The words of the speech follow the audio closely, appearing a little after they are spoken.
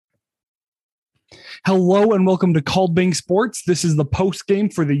Hello and welcome to Called Bank Sports. This is the post game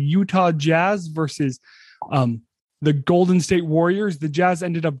for the Utah Jazz versus the Golden State Warriors. The Jazz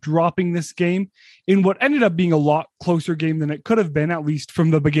ended up dropping this game in what ended up being a lot closer game than it could have been, at least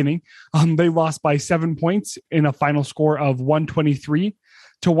from the beginning. They lost by 7 points in a final score of 123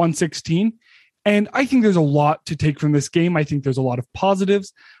 to 116. And I think there's a lot to take from this game. I think there's a lot of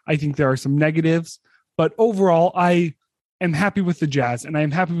positives. I think there are some negatives. But overall, I am happy with the Jazz, and I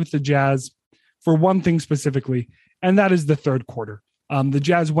am happy with the Jazz for one thing specifically, and that is the third quarter. The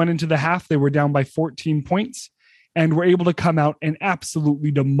Jazz went into the half. They were down by 14 points and were able to come out and absolutely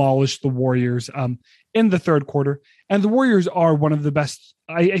demolish the Warriors in the third quarter. And the Warriors are one of the best.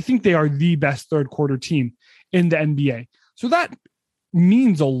 I think they are the best third quarter team in the NBA. So that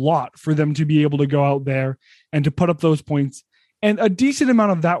means a lot for them to be able to go out there and to put up those points. And a decent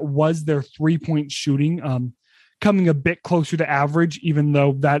amount of that was their 3-point shooting, coming a bit closer to average, even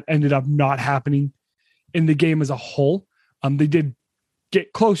though that ended up not happening in the game as a whole. They did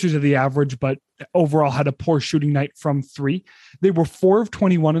get closer to the average, but overall had a poor shooting night from three. They were 4 of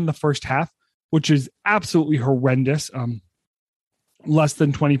 21 in the first half, which is absolutely horrendous. Less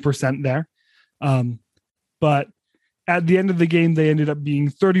than 20% there. But at the end of the game, they ended up being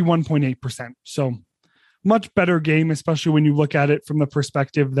 31.8%. So much better game, especially when you look at it from the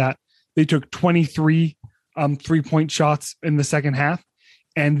perspective that they took 23 3-point shots in the second half,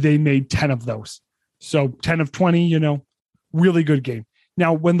 and they made 10 of those. So 10 of 20, really good game.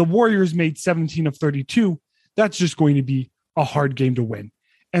 Now, when the Warriors made 17 of 32, that's just going to be a hard game to win.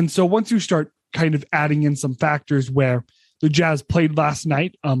 And so once you start kind of adding in some factors where the Jazz played last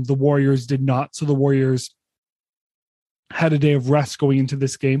night, the Warriors did not. So the Warriors had a day of rest going into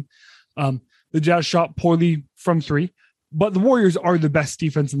this game. The Jazz shot poorly from three, but the Warriors are the best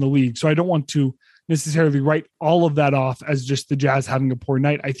defense in the league. So I don't want to necessarily write all of that off as just the Jazz having a poor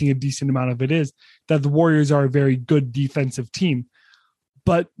night. I think a decent amount of it is that the Warriors are a very good defensive team,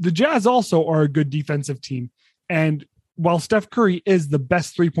 but the Jazz also are a good defensive team. And while Steph Curry is the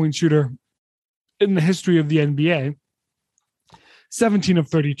best 3-point shooter in the history of the NBA, 17 of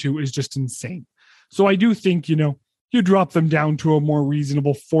 32 is just insane. So I do think, you drop them down to a more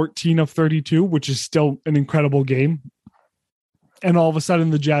reasonable 14 of 32, which is still an incredible game. And all of a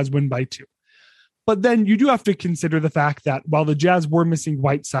sudden the Jazz win by 2. But then you do have to consider the fact that while the Jazz were missing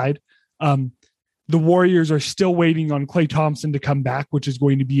Whiteside, the Warriors are still waiting on Klay Thompson to come back, which is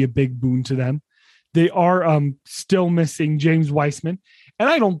going to be a big boon to them. They are still missing James Wiseman, and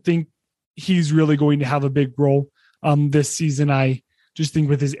I don't think he's really going to have a big role this season. I just think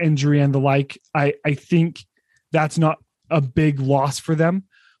with his injury and the like, I think that's not a big loss for them.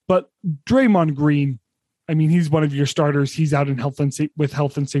 But Draymond Green, he's one of your starters. He's out in with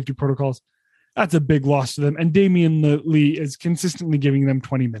health and safety protocols. That's a big loss to them. And Damian Lee is consistently giving them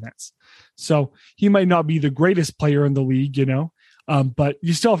 20 minutes. So he might not be the greatest player in the league, but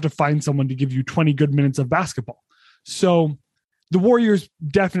you still have to find someone to give you 20 good minutes of basketball. So the Warriors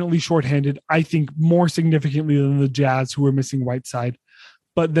definitely shorthanded, I think more significantly than the Jazz, who were missing Whiteside.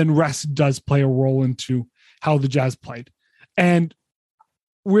 But then rest does play a role into how the Jazz played. And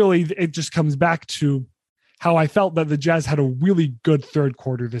really, it just comes back to how I felt that the Jazz had a really good third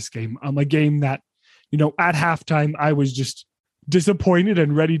quarter this game. A game that, at halftime, I was just disappointed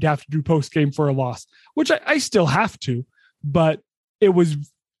and ready to have to do post-game for a loss, which I still have to, but it was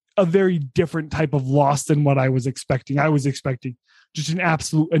a very different type of loss than what I was expecting. I was expecting just an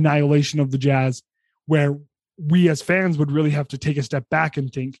absolute annihilation of the Jazz, where we as fans would really have to take a step back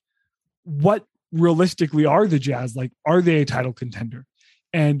and think, what realistically are the Jazz? Like, are they a title contender?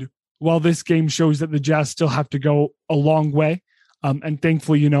 And while this game shows that the Jazz still have to go a long way, and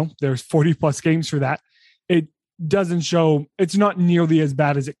thankfully, there's 40 plus games for that, it doesn't show, it's not nearly as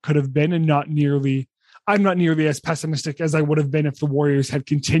bad as it could have been, and I'm not nearly as pessimistic as I would have been if the Warriors had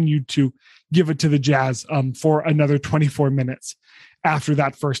continued to give it to the Jazz for another 24 minutes after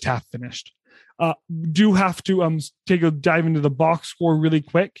that first half finished. Do have to take a dive into the box score really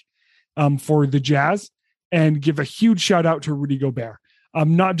quick for the Jazz and give a huge shout out to Rudy Gobert.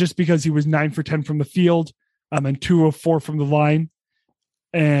 Not just because he was 9 for 10 from the field and 2 of 4 from the line,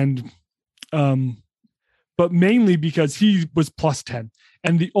 but mainly because he was plus 10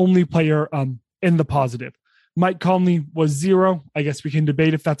 and the only player in the positive. Mike Conley was 0. I guess we can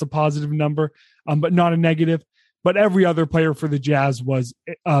debate if that's a positive number, but not a negative. But every other player for the Jazz was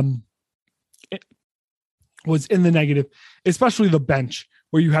in the negative, especially the bench,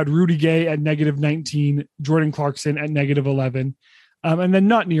 where you had Rudy Gay at -19, Jordan Clarkson at -11. And then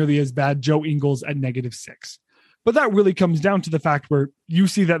not nearly as bad, Joe Ingles at -6. But that really comes down to the fact where you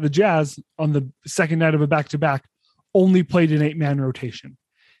see that the Jazz on the second night of a back-to-back only played an 8-man rotation.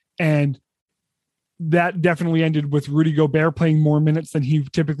 And that definitely ended with Rudy Gobert playing more minutes than he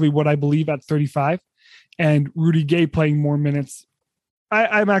typically would, I believe, at 35, and Rudy Gay playing more minutes.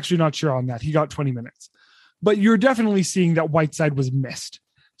 I'm actually not sure on that. He got 20 minutes. But you're definitely seeing that Whiteside was missed.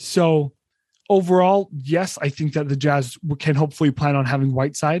 So overall, yes, I think that the Jazz can hopefully plan on having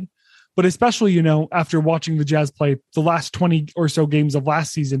Whiteside. But especially, after watching the Jazz play the last 20 or so games of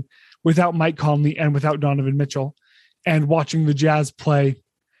last season without Mike Conley and without Donovan Mitchell, and watching the Jazz play,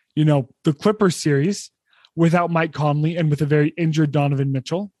 the Clippers series without Mike Conley and with a very injured Donovan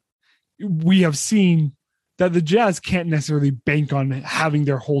Mitchell, we have seen that the Jazz can't necessarily bank on having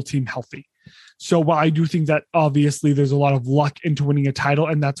their whole team healthy. So while I do think that obviously there's a lot of luck into winning a title,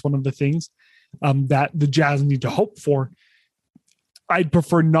 and that's one of the things that the Jazz need to hope for, I'd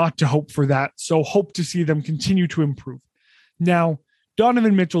prefer not to hope for that. So hope to see them continue to improve. Now,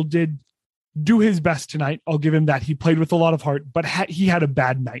 Donovan Mitchell did do his best tonight. I'll give him that. He played with a lot of heart, but he had a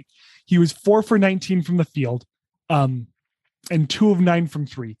bad night. He was 4 for 19 from the field, and 2 of 9 from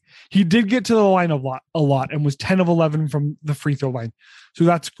 3. He did get to the line a lot and was 10 of 11 from the free throw line. So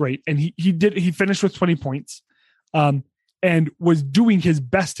that's great. And he finished with 20 points, and was doing his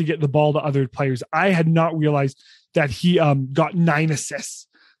best to get the ball to other players. I had not realized that he got 9 assists.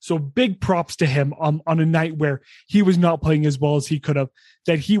 So big props to him on a night where he was not playing as well as he could have,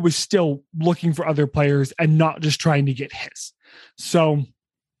 that he was still looking for other players and not just trying to get his. So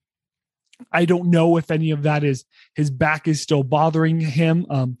I don't know if any of that is his back is still bothering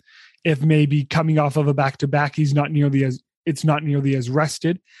him. If maybe coming off of a back-to-back, it's not nearly as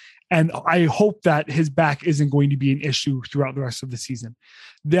rested. And I hope that his back isn't going to be an issue throughout the rest of the season.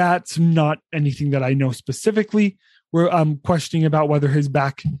 That's not anything that I know specifically. We're questioning about whether his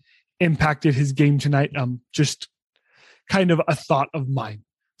back impacted his game tonight. Just kind of a thought of mine.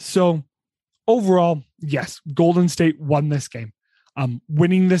 So overall, yes, Golden State won this game.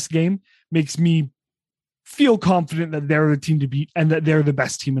 Winning this game makes me feel confident that they're the team to beat and that they're the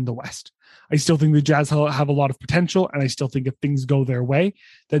best team in the West. I still think the Jazz have a lot of potential, and I still think if things go their way,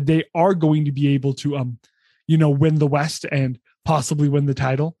 that they are going to be able to, win the West and possibly win the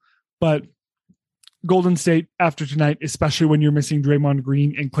title. But Golden State, after tonight, especially when you're missing Draymond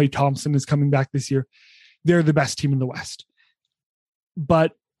Green and Klay Thompson is coming back this year, they're the best team in the West.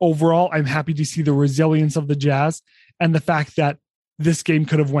 But overall, I'm happy to see the resilience of the Jazz and the fact that this game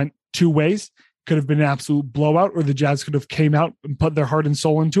could have went 2 ways. Could have been an absolute blowout, or the Jazz could have came out and put their heart and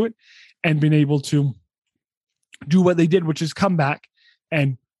soul into it and been able to do what they did, which is come back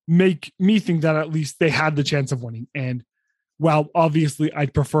and make me think that at least they had the chance of winning. And while obviously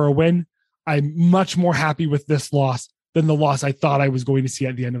I'd prefer a win, I'm much more happy with this loss than the loss I thought I was going to see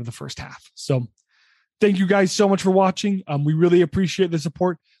at the end of the first half. So thank you guys so much for watching. We really appreciate the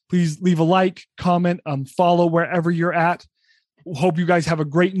support. Please leave a like, comment, follow wherever you're at. Hope you guys have a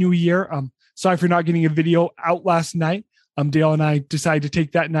great new year. Sorry for not getting a video out last night. Dale and I decided to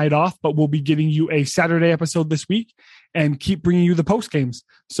take that night off, but we'll be getting you a Saturday episode this week and keep bringing you the post games.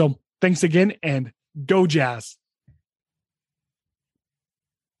 So thanks again, and go Jazz.